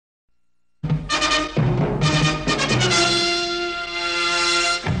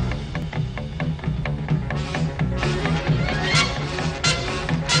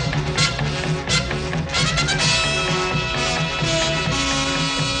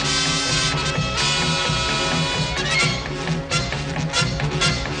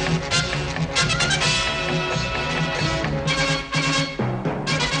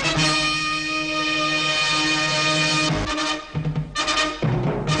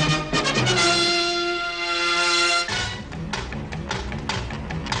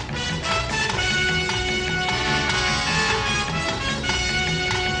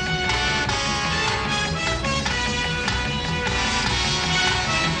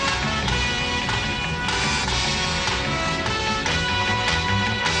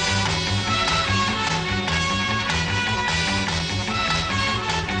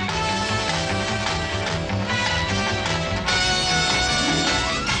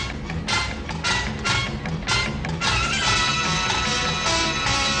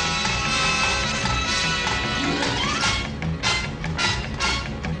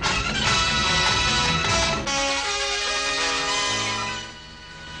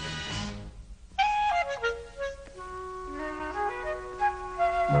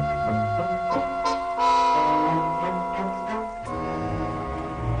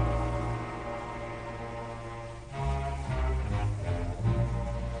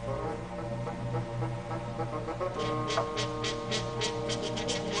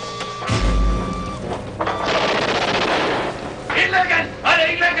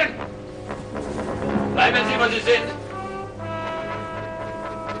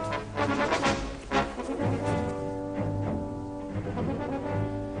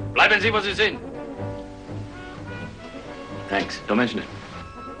Bleiben Sie, wo Sie sind. Thanks. Don't mention it.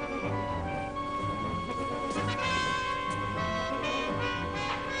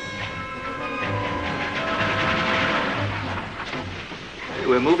 Hey,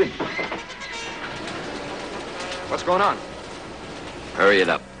 we're moving. What's going on? Hurry it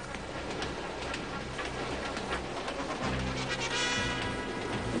up.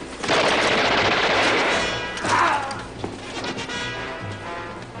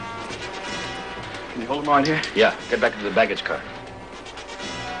 Can you hold them right here? Yeah, get back to the baggage car.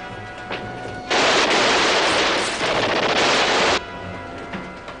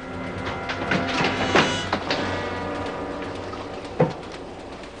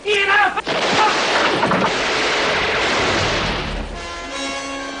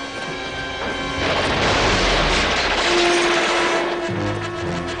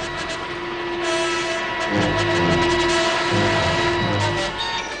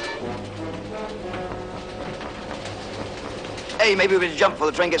 Hey, maybe we can jump before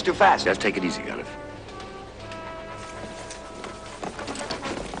the train gets too fast. Just take it easy, Garliff.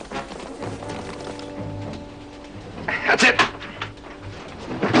 That's it.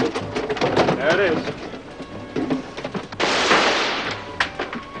 There it is.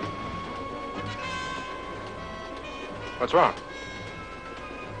 What's wrong?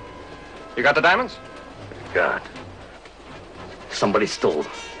 You got the diamonds? God. Somebody stole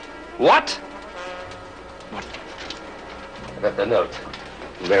them. What? I got the note.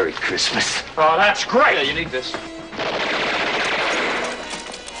 Merry Christmas. Oh, that's great. Yeah, you need this.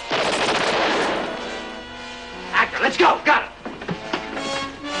 Actor, let's go. Got it.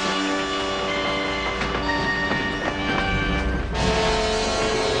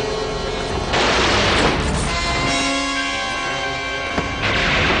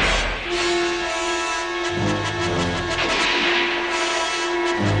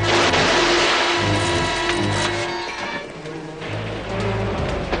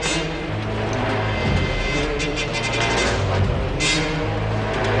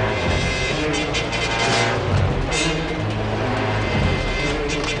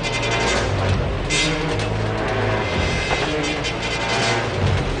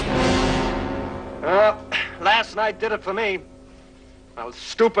 Last night did it for me. A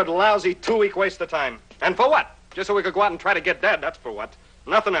stupid, lousy, 2-week waste of time. And for what? Just so we could go out and try to get dead, that's for what.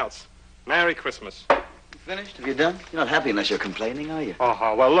 Nothing else. Merry Christmas. You finished? Have you done? You're not happy unless you're complaining, are you?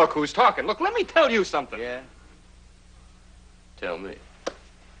 Oh, well, look who's talking. Look, let me tell you something. Yeah? Tell me.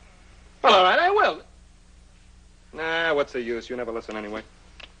 Well, all right, I will. Nah, what's the use? You never listen anyway.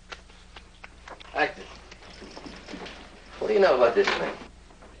 Actor. What do you know about this thing?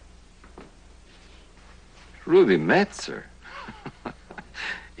 Ruby Metzer.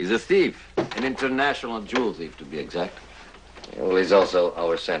 He's a thief. An international jewel thief, to be exact. Well, he's also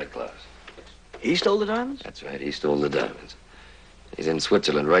our Santa Claus. He stole the diamonds? That's right. He stole the diamonds. He's in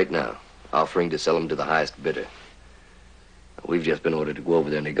Switzerland right now, offering to sell them to the highest bidder. We've just been ordered to go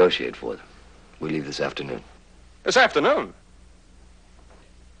over there and negotiate for them. We leave this afternoon. This afternoon?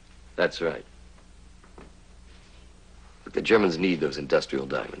 That's right. But the Germans need those industrial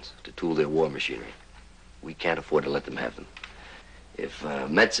diamonds to tool their war machinery. We can't afford to let them have them. If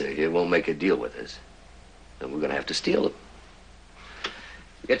Metzer here won't make a deal with us, then we're going to have to steal them.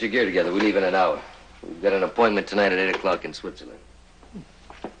 Get your gear together. We leave in an hour. We've got an appointment tonight at 8 o'clock in Switzerland.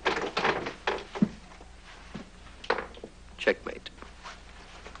 Checkmate.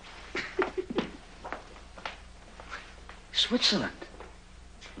 Switzerland?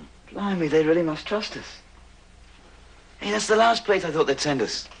 Blimey, they really must trust us. Hey, that's the last place I thought they'd send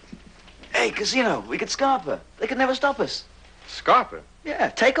us. Hey, casino, we could scarper. They could never stop us. Scarper? Yeah,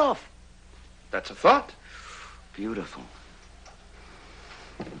 take off. That's a thought. Beautiful.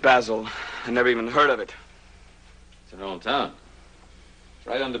 Basel. I never even heard of it. It's an old town. It's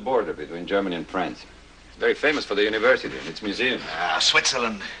right on the border between Germany and France. It's very famous for the university and its museum. Ah,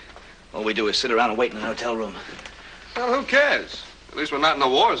 Switzerland. All we do is sit around and wait in a hotel room. Well, who cares? At least we're not in the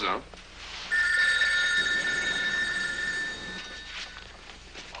war zone.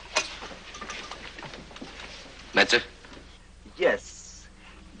 Metzer? Yes.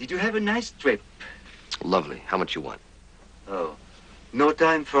 Did you have a nice trip? Lovely. How much you want? Oh, no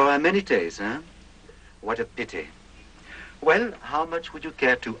time for amenities, huh? What a pity. Well, how much would you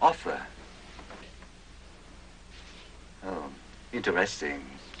care to offer? Oh, interesting.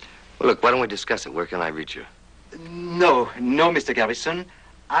 Well, look, why don't we discuss it? Where can I reach you? No, Mr. Garrison.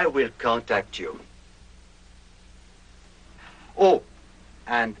 I will contact you. Oh,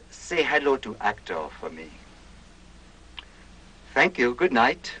 and say hello to Actor for me. Thank you. Good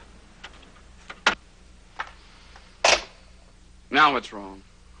night. Now what's wrong?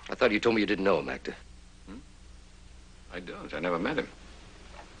 I thought you told me you didn't know him, actor. I don't. I never met him.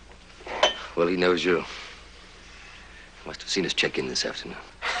 Well, he knows you. Must have seen us check in this afternoon.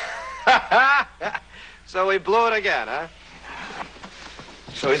 So we blew it again, huh?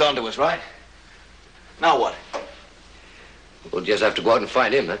 So he's on to us, right? Now what? We'll just have to go out and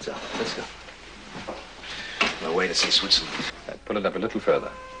find him, that's all. Let's go. No way to see Switzerland. Pull it up a little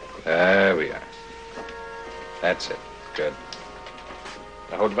further. There we are. That's it. Good.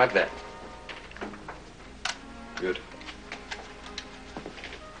 Now hold back there. Good.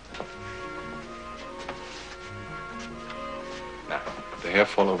 Now, the hair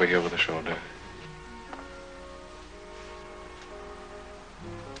fall over here over the shoulder.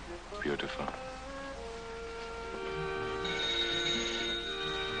 Beautiful.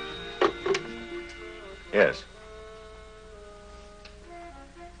 Yes.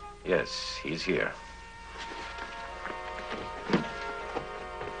 Yes, he's here.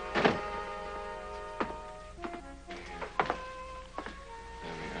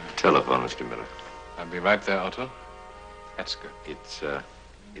 Telephone, Mr. Miller. I'll be right there, Otto. That's good. It's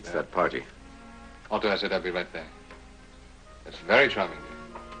that party. Otto, I said I'll be right there. That's very charming.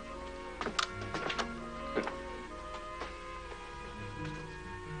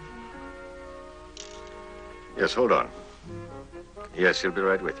 Yes, hold on. Yes, he'll be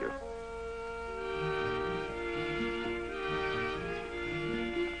right with you.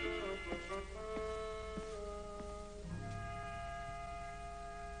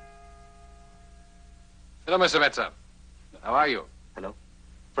 Hello, Mr. Metzer. How are you? Hello?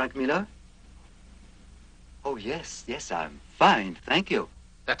 Frank Miller? Oh, yes, I'm fine, thank you.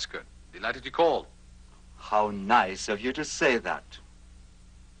 That's good. Delighted you called. How nice of you to say that.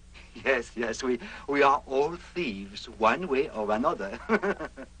 Yes, we are all thieves, one way or another.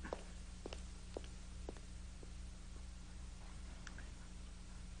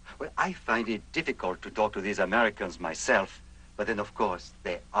 Well, I find it difficult to talk to these Americans myself, but then, of course,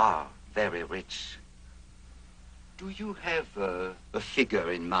 they are very rich. Do you have a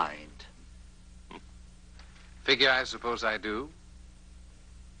figure in mind? Figure, I suppose I do.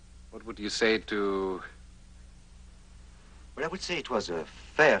 What would you say to... Well, I would say it was a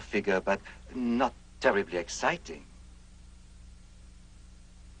fair figure, but not terribly exciting.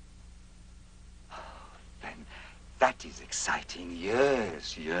 Oh, then that is exciting.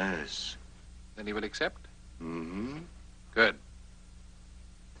 Yes. Then he will accept? Mm-hmm. Good.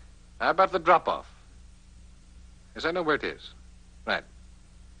 How about the drop-off? Yes, I know where it is. Right.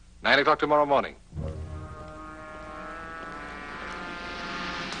 9 o'clock tomorrow morning.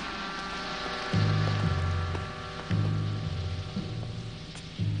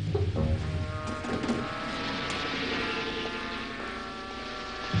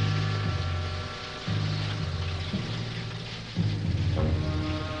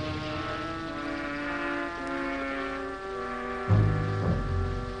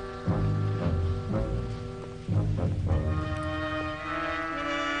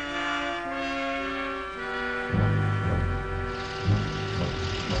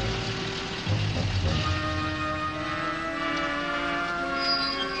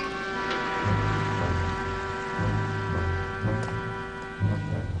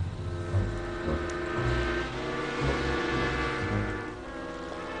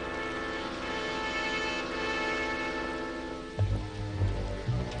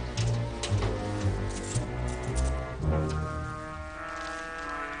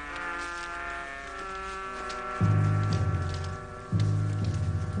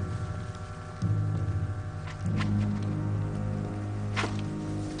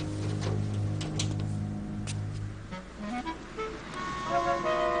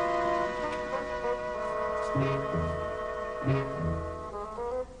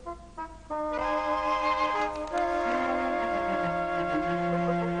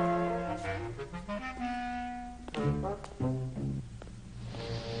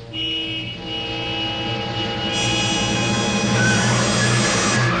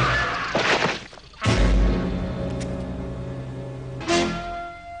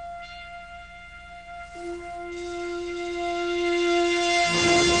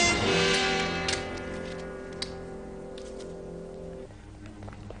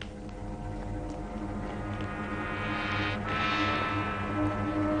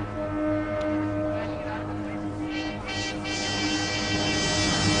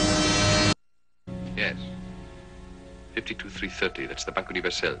 Yes. 52330. That's the Banque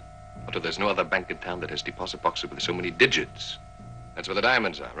Universelle. Otto, there's no other bank in town that has deposit boxes with so many digits. That's where the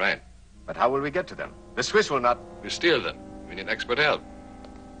diamonds are, right? But how will we get to them? The Swiss will not... We steal them. We need expert help.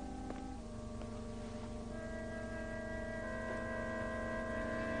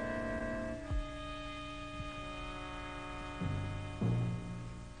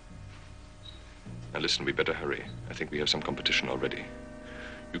 listen, we better hurry. I think we have some competition already.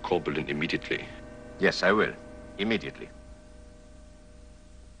 You call Berlin immediately. Yes, I will. Immediately.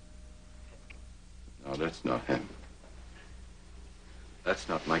 No, that's not him. That's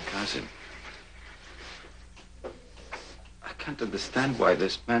not my cousin. I can't understand why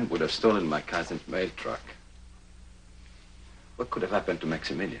this man would have stolen my cousin's mail truck. What could have happened to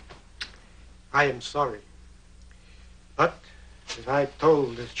Maximilian? I am sorry. But, as I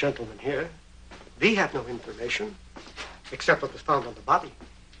told this gentleman here, we have no information except what was found on the body.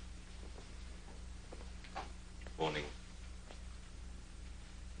 Warning.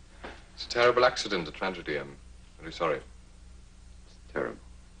 It's a terrible accident, a tragedy. I'm very sorry. It's terrible.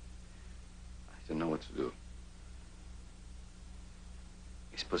 I don't know what to do.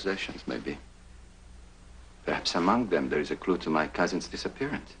 His possessions, maybe. Perhaps among them there is a clue to my cousin's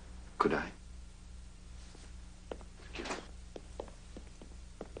disappearance. Could I? Thank you.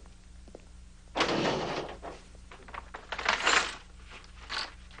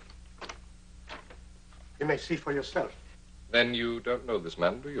 You may see for yourself. Then you don't know this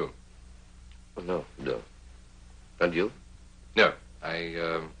man, do you? Oh, no, no. And you? No.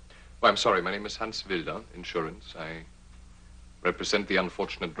 Well, I'm sorry. My name is Hans Wilder, insurance. I represent the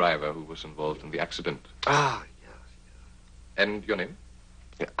unfortunate driver who was involved in the accident. Ah, yes. And your name?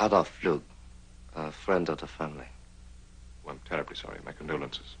 Yeah, Adolf Flug, a friend of the family. Oh, I'm terribly sorry. My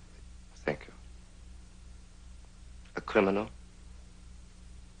condolences. Thank you. A criminal?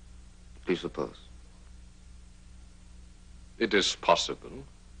 Please suppose. It is possible.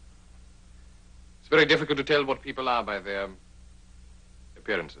 It's very difficult to tell what people are by their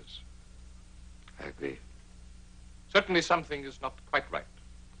appearances. I agree. Certainly something is not quite right.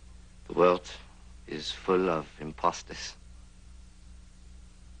 The world is full of imposters.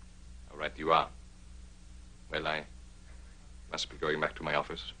 All right, you are. Well, I must be going back to my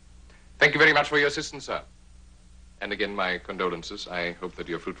office. Thank you very much for your assistance, sir. And again, my condolences. I hope that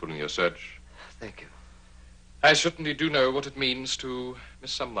you're fruitful in your search. Thank you. I certainly do know what it means to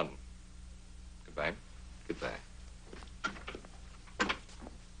miss someone. Goodbye. Goodbye.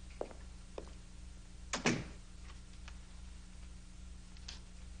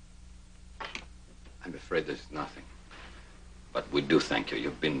 I'm afraid there's nothing. But we do thank you.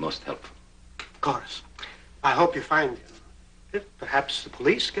 You've been most helpful. Of course. I hope you find him. If perhaps the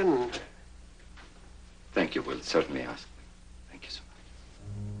police can... Thank you. We'll certainly ask. Thank you so much.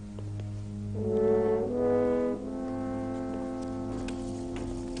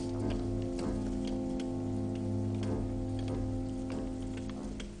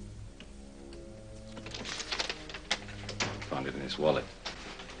 Found it in his wallet.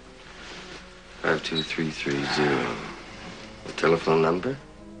 52330. A telephone number?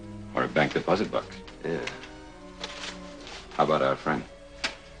 Or a bank deposit box. Yeah. How about our friend?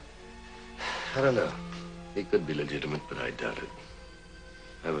 I don't know. He could be legitimate, but I doubt it.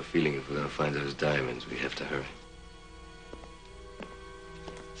 I have a feeling if we're going to find those diamonds, we have to hurry.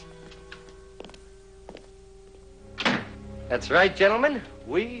 That's right, gentlemen.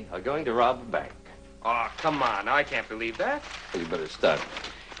 We are going to rob a bank. Oh, come on. I can't believe that. You better start.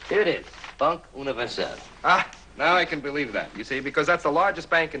 Here it is. Bank Universal. Ah, now I can believe that, you see, because that's the largest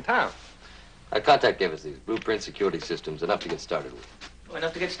bank in town. Our contact gave us these blueprint security systems, enough to get started with. Well,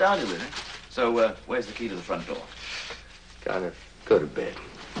 enough to get started with, eh? So, where's the key to the front door? Connor, go to bed.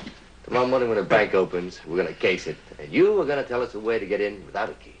 Tomorrow morning when the bank opens, we're going to case it. And you are going to tell us a way to get in without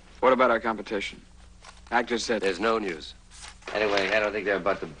a key. What about our competition? Actors said... There's no news. Anyway, I don't think they're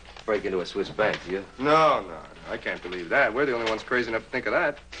about to break into a Swiss bank, do you? No, I can't believe that. We're the only ones crazy enough to think of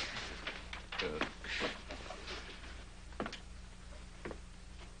that.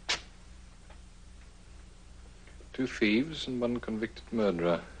 Two thieves and one convicted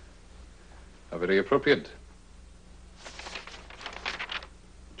murderer. How very appropriate.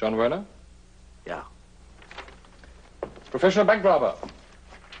 John Werner? Yeah. Professional bank robber.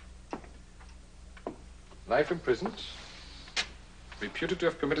 Life imprisoned. Reputed to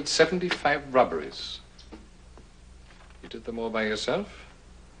have committed 75 robberies. You did them all by yourself?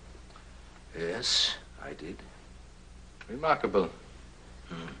 Yes, I did. Remarkable.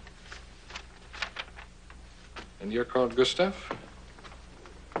 And you're called Gustav?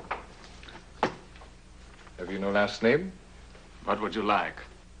 Have you no last name? What would you like?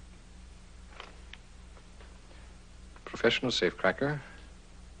 Professional safecracker.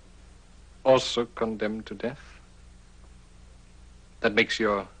 Also condemned to death. That makes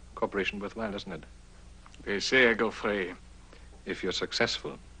your cooperation worthwhile, doesn't it? They say I go free. If you're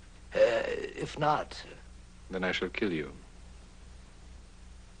successful, If not... then I shall kill you.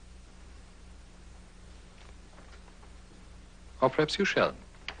 Or perhaps you shall.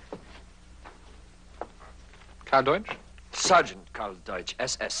 Karl Deutsch? Sergeant Karl Deutsch,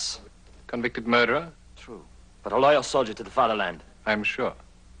 SS. Convicted murderer? True. But a loyal soldier to the fatherland. I'm sure.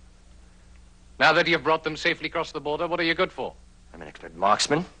 Now that you've brought them safely across the border, what are you good for? I'm an expert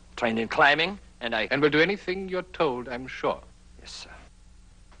marksman, trained in climbing, and will do anything you're told, I'm sure. Yes, sir.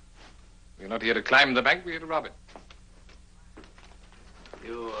 We're not here to climb the bank, we're here to rob it.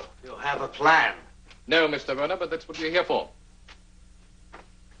 You have a plan? No, Mr. Werner, but that's what we're here for. I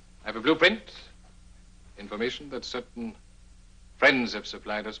have a blueprint, information that certain friends have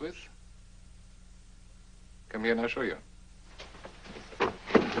supplied us with. Come here and I'll show you.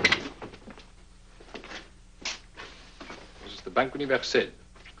 This is the Banque Universelle.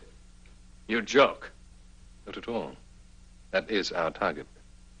 You joke. Not at all. That is our target.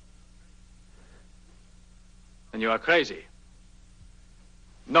 And you are crazy.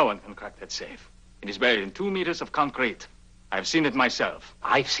 No one can crack that safe. It is buried in 2 meters of concrete. I've seen it myself.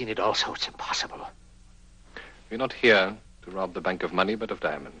 I've seen it also. It's impossible. We're not here to rob the bank of money, but of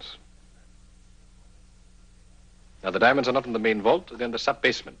diamonds. Now, the diamonds are not in the main vault. They're in the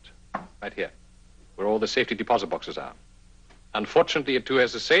sub-basement, right here, where all the safety deposit boxes are. Unfortunately, it too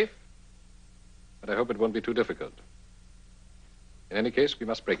has a safe, but I hope it won't be too difficult. In any case, we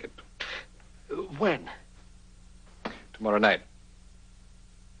must break it. When? Tomorrow night.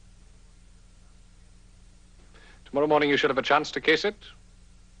 Tomorrow morning you should have a chance to case it.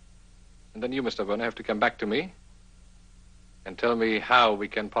 And then you, Mr. Werner, have to come back to me and tell me how we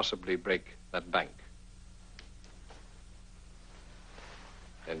can possibly break that bank.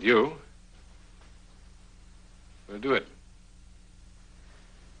 And you will do it.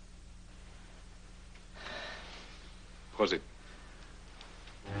 Prosit.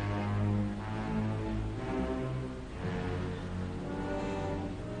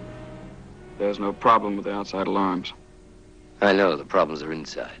 There's no problem with the outside alarms. I know, the problems are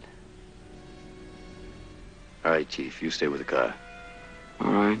inside. All right, Chief, you stay with the car.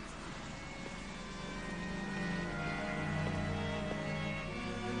 All right.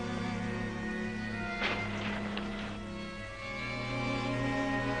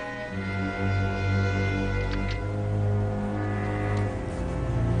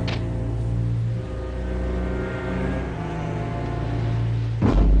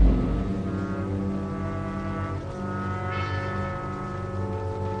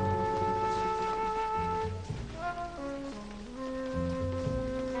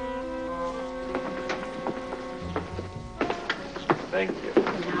 Thank you.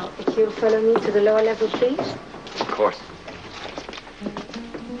 Now, if you'll follow me to the lower level, please. Of course.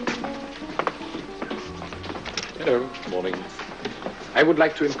 Hello. Morning. I would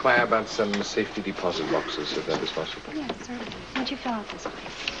like to inquire about some safety deposit boxes, if that is possible. Yes, certainly. Would you fill out this,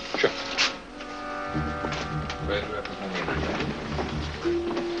 please? Sure. Where do I put my name?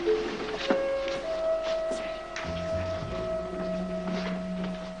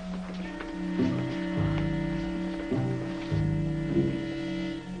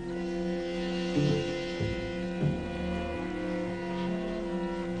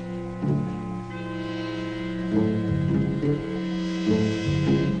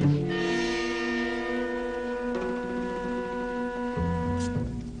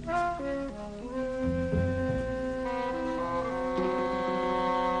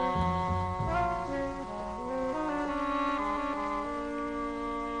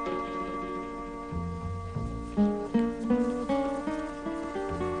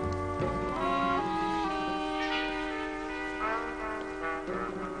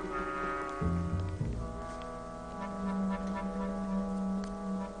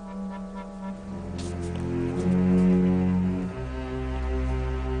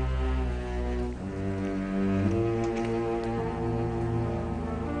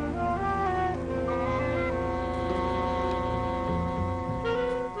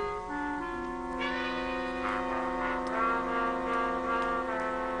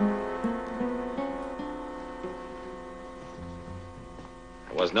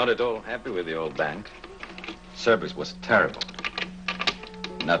 I was not at all happy with the old bank. Service was terrible.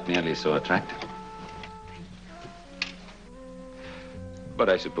 Not nearly so attractive. But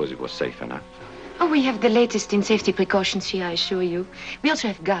I suppose it was safe enough. Oh, we have the latest in safety precautions here, I assure you. We also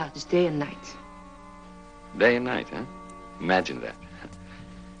have guards day and night. Day and night, huh? Imagine that.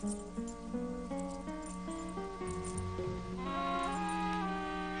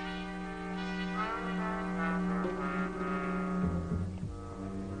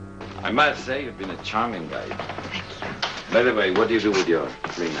 I must say, you've been a charming guide. Thank you. By the way, what do you do with your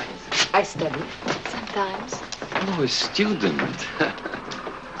free nights? I study. Sometimes. Oh, a student.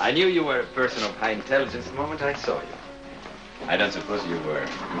 I knew you were a person of high intelligence the moment I saw you. I don't suppose you were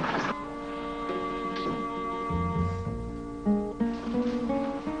interested.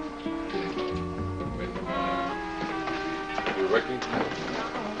 working?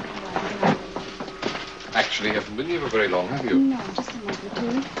 Actually, you haven't been here for very long, have you? No, just a month or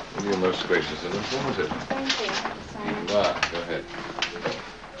two. Well, you're most gracious and informative. Thank you. Sorry. Go ahead.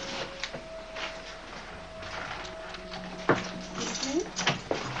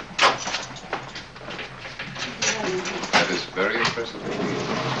 That is very impressive indeed.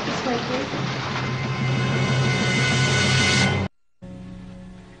 This way, please.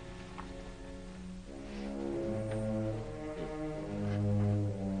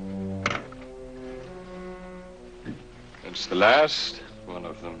 It's the last one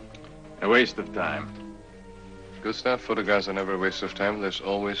of them. A waste of time. Gustav, photographs are never a waste of time. There's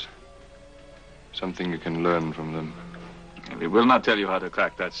always something you can learn from them. And he will not tell you how to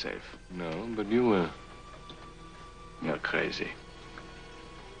crack that safe. No, but you will. You're crazy.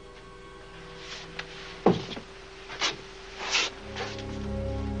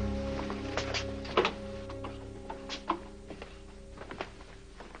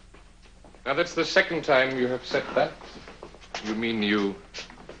 Now, that's the second time you have said that. You mean you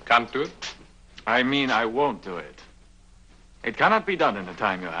can't do it? I mean I won't do it. It cannot be done in the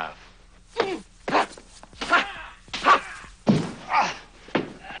time you have.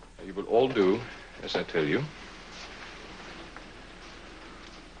 You will all do as I tell you.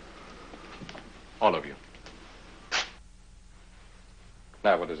 All of you.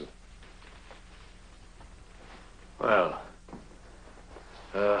 Now, what is it? Well,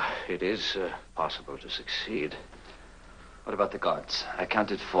 it is possible to succeed. What about the guards? I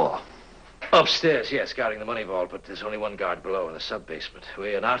counted 4. Upstairs, yes, guarding the money vault, but there's only one guard below in the sub-basement.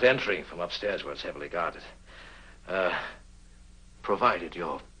 We are not entering from upstairs where it's heavily guarded. Provided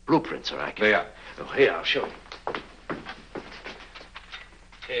your blueprints are accurate. They are. Oh, here, I'll show you.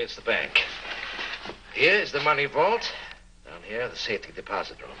 Here's the bank. Here is the money vault. Down here, the safety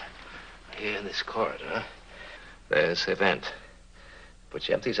deposit room. Here in this corridor, there's a vent,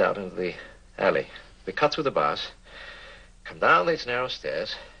 which empties out into the alley. We cut through the bars, come down these narrow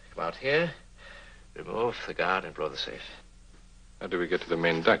stairs, come out here, remove the guard, and blow the safe. How do we get to the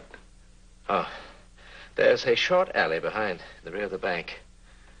main duct? Oh, there's a short alley behind the rear of the bank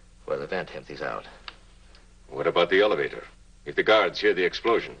where the vent empties out. What about the elevator? If the guards hear the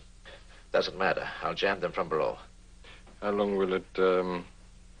explosion? Doesn't matter. I'll jam them from below. How long will it,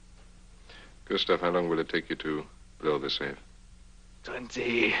 Gustav, how long will it take you to blow the safe?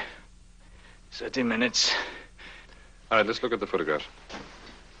 30 minutes. All right, let's look at the photograph.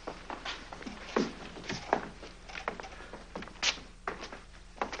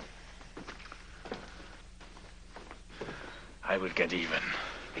 I will get even.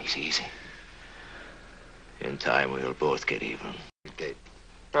 Easy. In time, we'll both get even. Gate.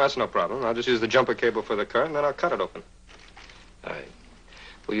 No, that's no problem. I'll just use the jumper cable for the car, and then I'll cut it open. All right.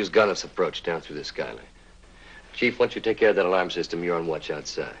 We'll use gunless approach down through the skyline. Chief, once you take care of that alarm system, you're on watch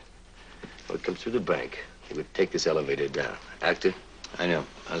outside. We'll come through the bank. We would take this elevator down. Active? I know.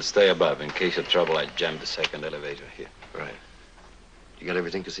 I'll stay above. In case of trouble, I jam the second elevator here. Right. You got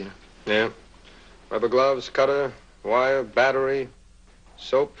everything, Casino? Yeah. Rubber gloves, cutter, wire, battery,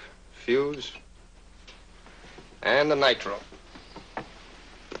 soap, fuse, and the nitro.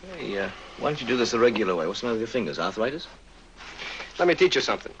 Hey, why don't you do this the regular way? What's the matter with your fingers? Arthritis? Let me teach you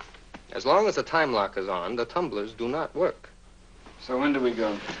something. As long as the time lock is on, the tumblers do not work. So when do we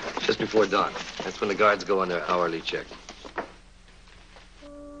go? Just before dawn. That's when the guards go on their hourly check.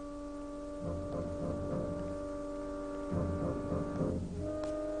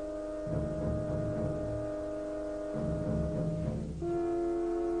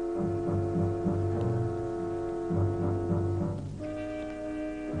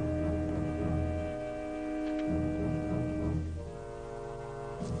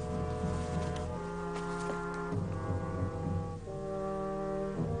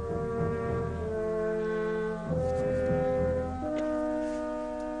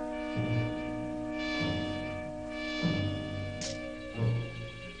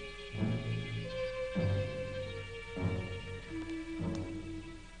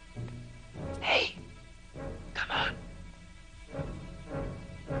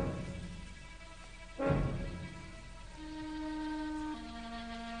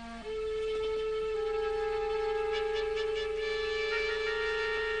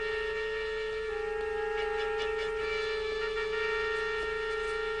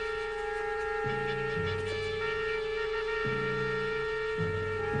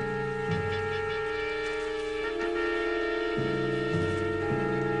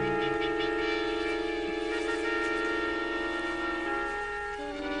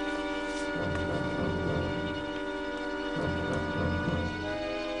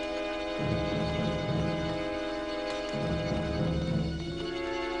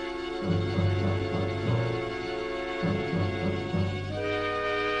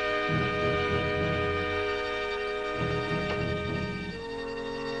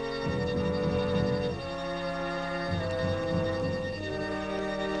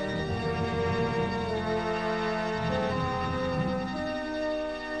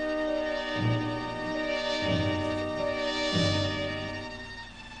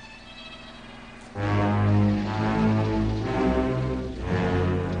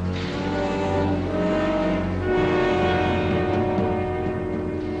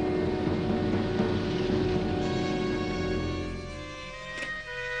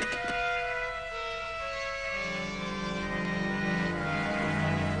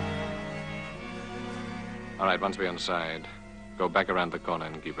 All right, once we're inside, go back around the corner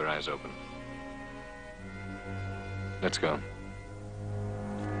and keep your eyes open. Let's go.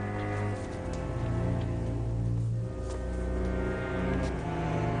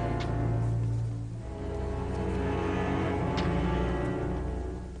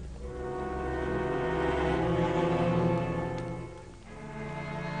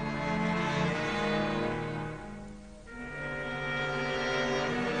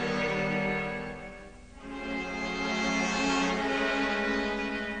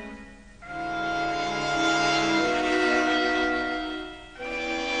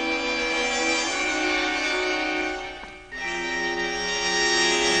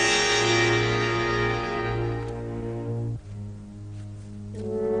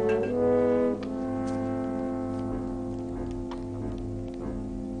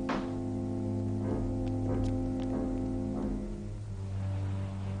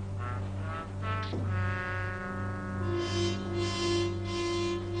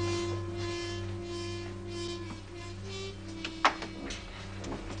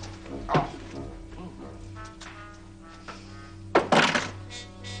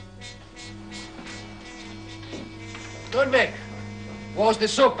 Ludwig, where's the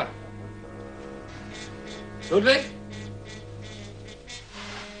super? Ludwig?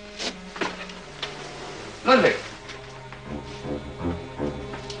 Ludwig!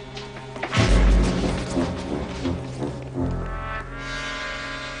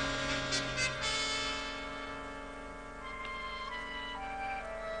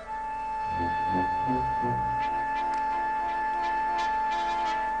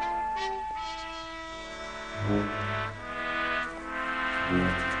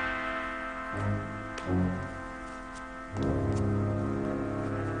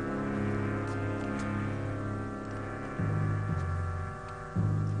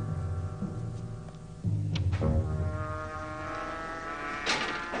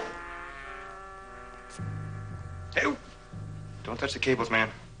 Hey, don't touch the cables, man.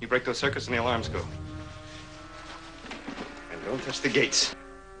 You break those circuits and the alarms go. And don't touch the gates,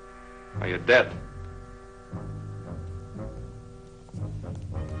 or you're dead.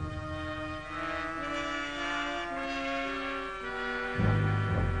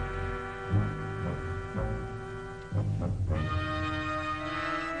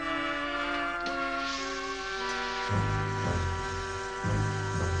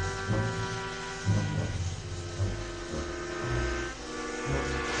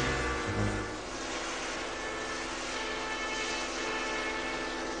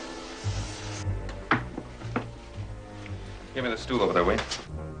 Give me the stool over there, will you?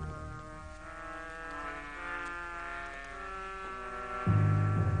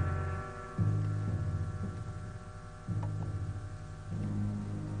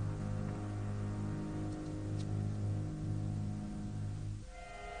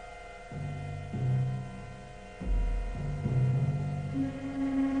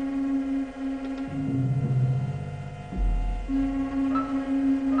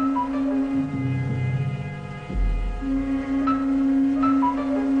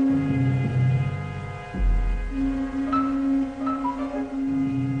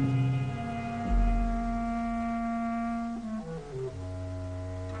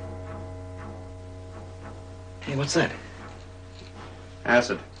 Hey, what's that?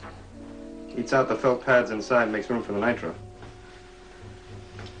 Acid. Eats out the felt pads inside and makes room for the nitro.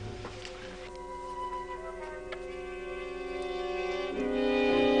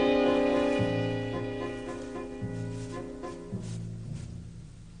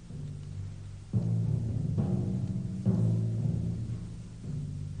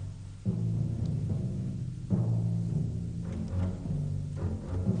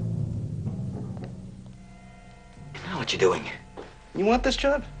 What you doing? You want this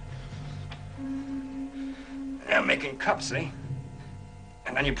job? Yeah, making cups, eh?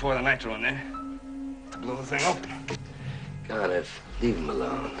 And then you pour the nitro in there to blow the thing open. God, leave him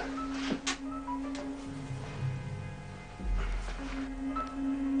alone.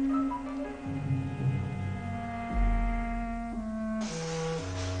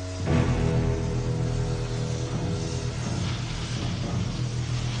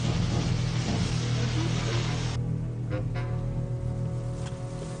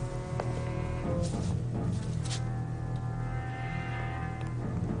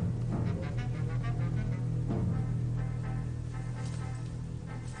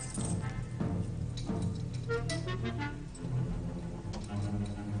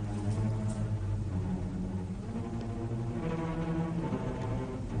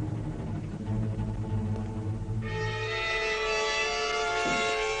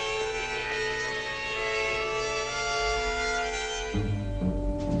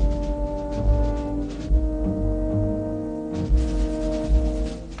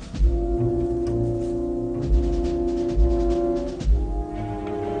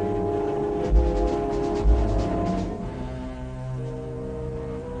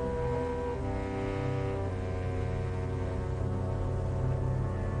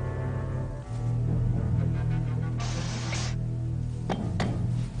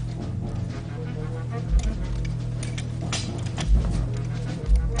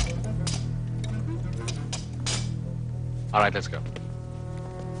 All right, let's go.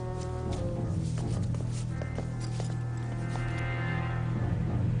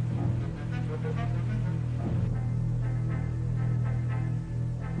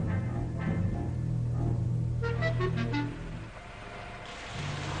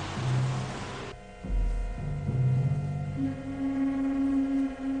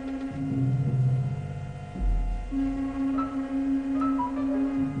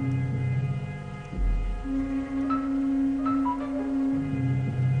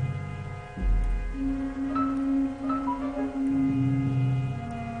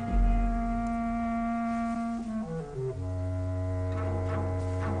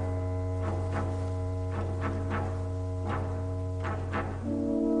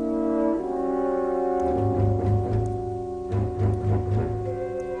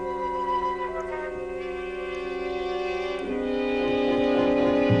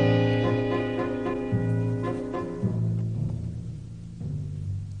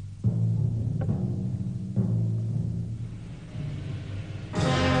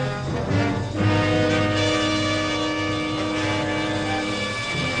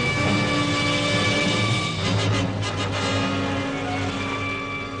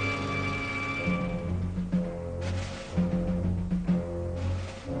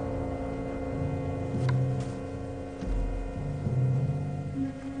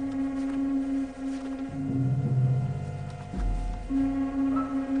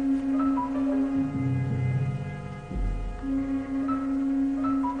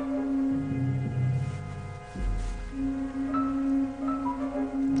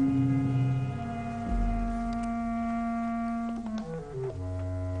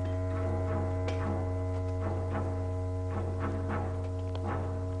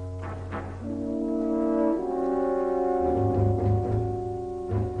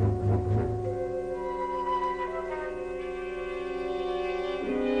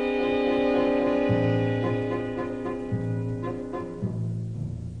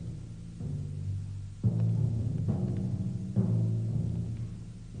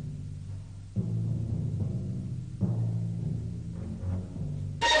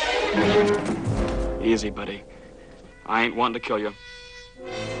 Easy, buddy. I ain't wanting to kill you.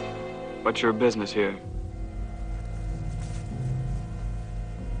 What's your business here?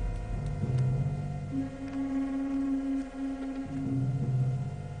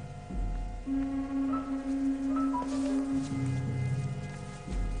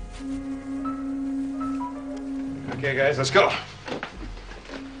 Okay, guys, let's go.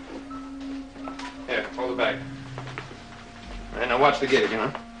 Here, hold the bag. All right, now watch the gate, you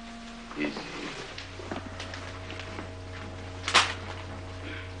know? Easy.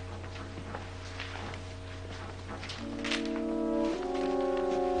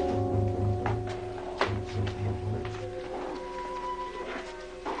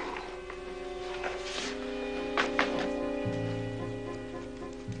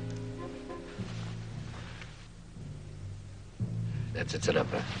 That's it, set up,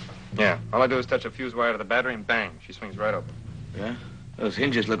 huh? Yeah, all I do is touch a fuse wire to the battery and bang, she swings right open. Yeah? Those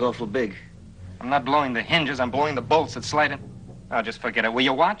hinges look awful big. I'm not blowing the hinges, I'm blowing the bolts that slide in. Oh, just forget it. Will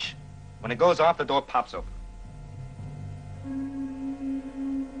you watch? When it goes off, the door pops open.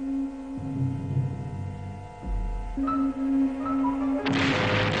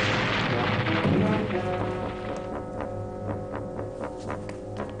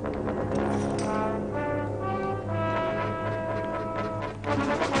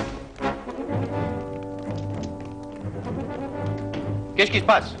 Qu'est-ce qui se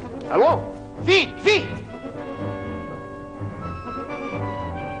passe? Allons? Vite, vite!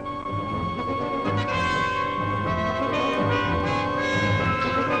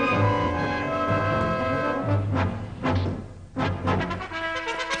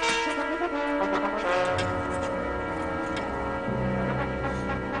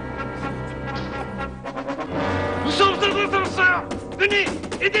 Nous sommes dans un ascenseur! Venez,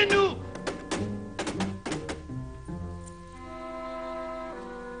 aidez-nous!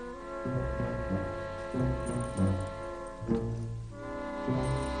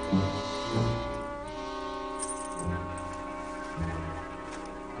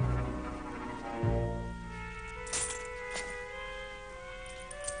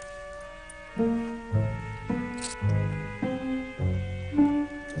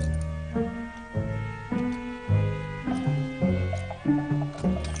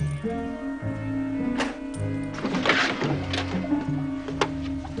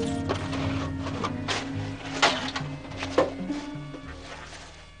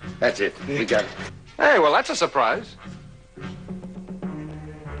 That's it. We got it. Hey, well, that's a surprise.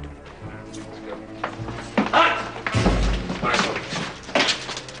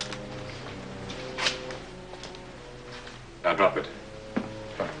 Now drop it.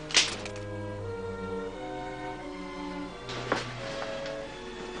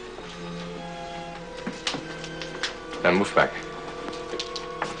 Now move back.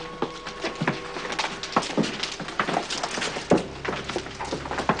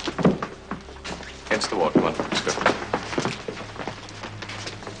 Against the wall, come on, let's go.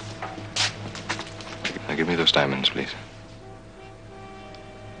 Now give me those diamonds, please.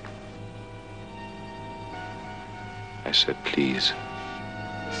 I said please.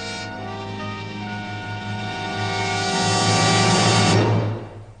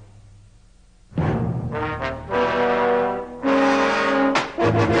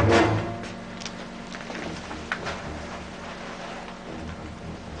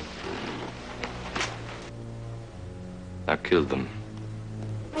 Now kill them.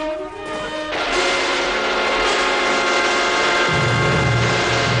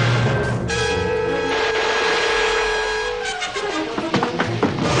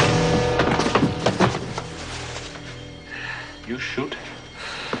 You shoot,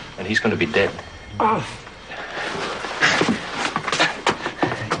 and he's going to be dead. Oh.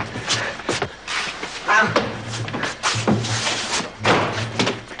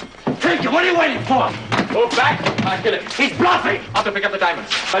 Take it! What are you waiting for? Move back! I'll kill him. He's bluffing! I'll have to pick up the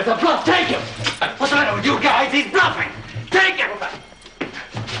diamonds. It's a bluff! Take him! What's the matter with you guys? He's bluffing! Take him!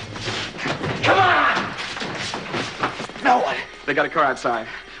 Come on! Now what? They got a car outside.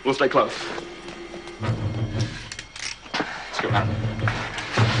 We'll stay close. Let's go now.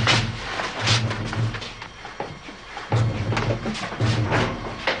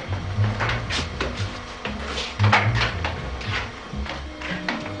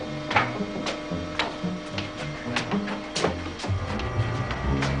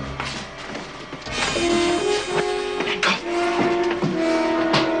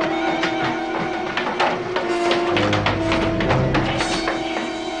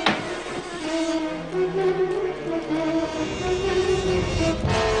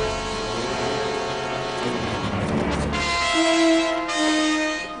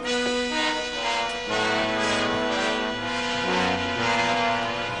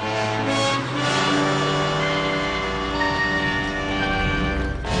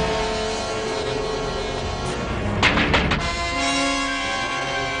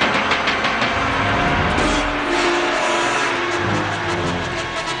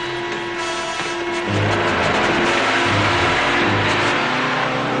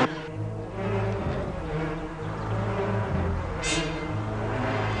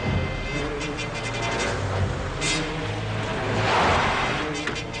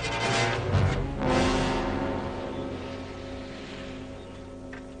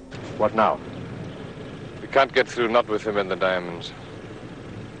 What now? We can't get through, not with him and the diamonds.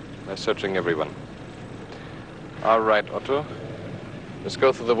 They're searching everyone. All right, Otto. Let's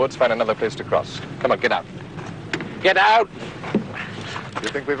go through the woods, find another place to cross. Come on, get out. Get out! You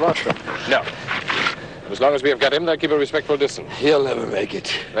think we've lost him? No. As long as we have got him, they'll keep a respectful distance. He'll never make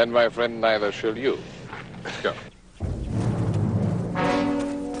it. Then, my friend, neither shall you. Go.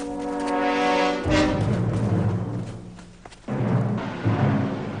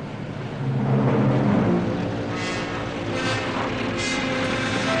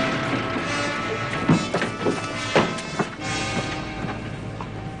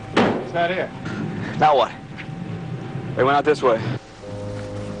 He's not here. Now what? They went out this way.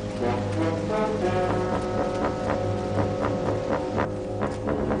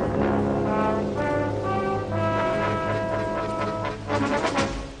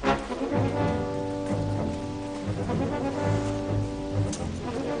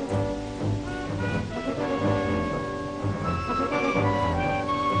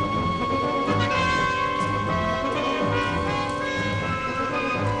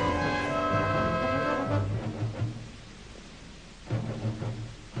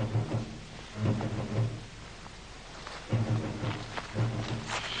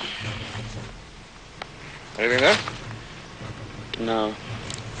 Anything there? No.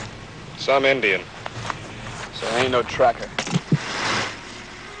 Some Indian. So ain't no tracker.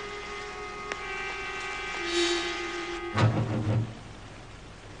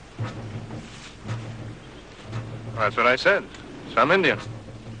 That's what I said. Some Indian.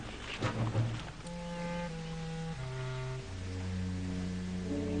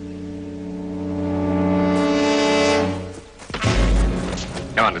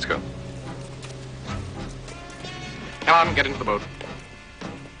 Come on, let's go. Come on, get into the boat.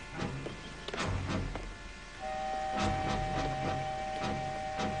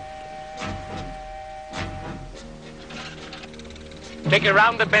 Take it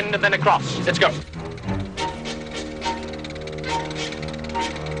around the bend and then across. Let's go.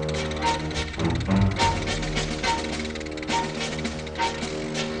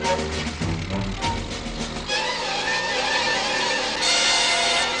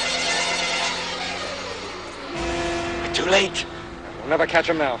 too late. We'll never catch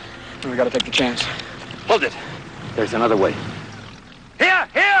him now. We gotta take the chance. Hold it. There's another way.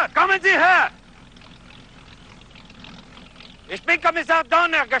 Hier, kommen Sie her! Ich bin Kommissar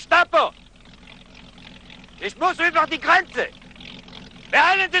Donner, Gestapo. Ich muss über die Grenze.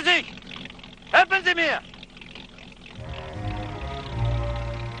 Beeilen Sie sich! Helfen Sie mir!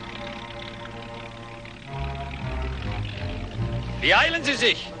 Beeilen Sie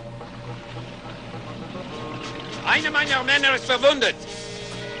sich! Einer meiner Männer ist verwundet.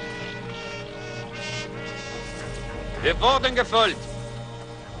 Wir wurden gefolgt.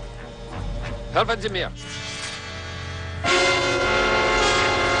 Helfen Sie mir!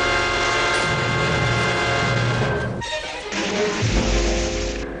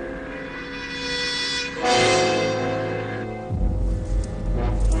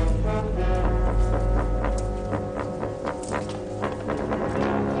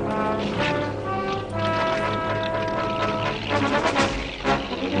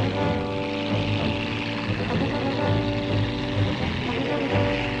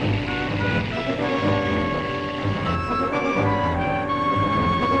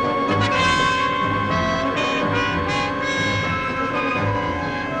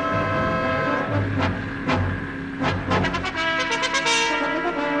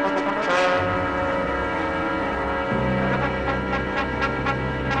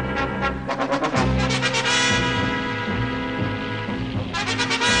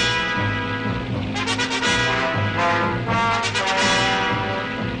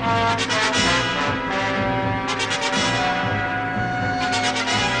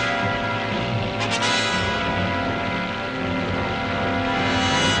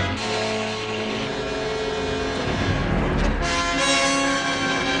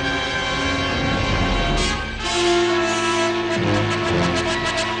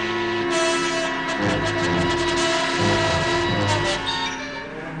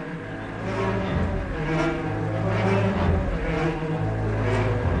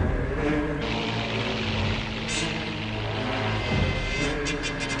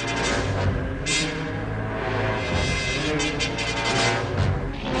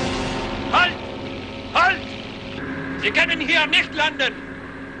 Sie können hier nicht landen!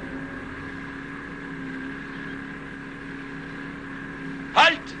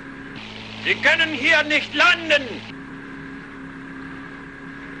 Halt! Sie können hier nicht landen!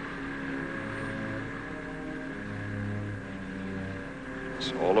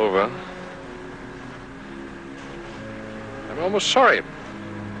 It's all over. I'm almost sorry.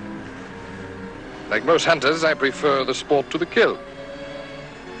 Like most hunters, I prefer the sport to the kill.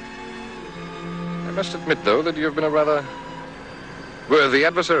 I must admit, though, that you've been a rather worthy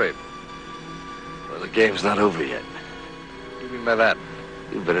adversary. Well, the game's not over yet. What do you mean by that?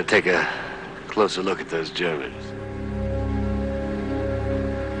 You better take a closer look at those Germans.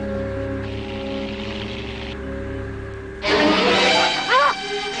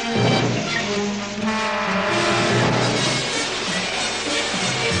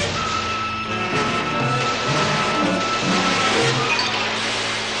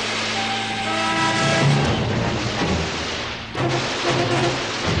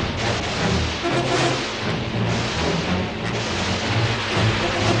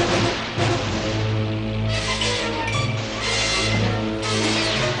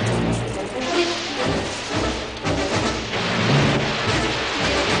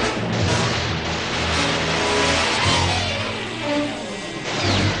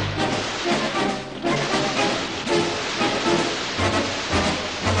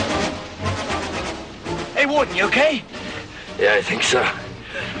 Warden, you okay? Yeah, I think so.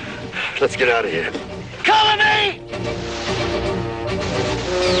 Let's get out of here. Cover me!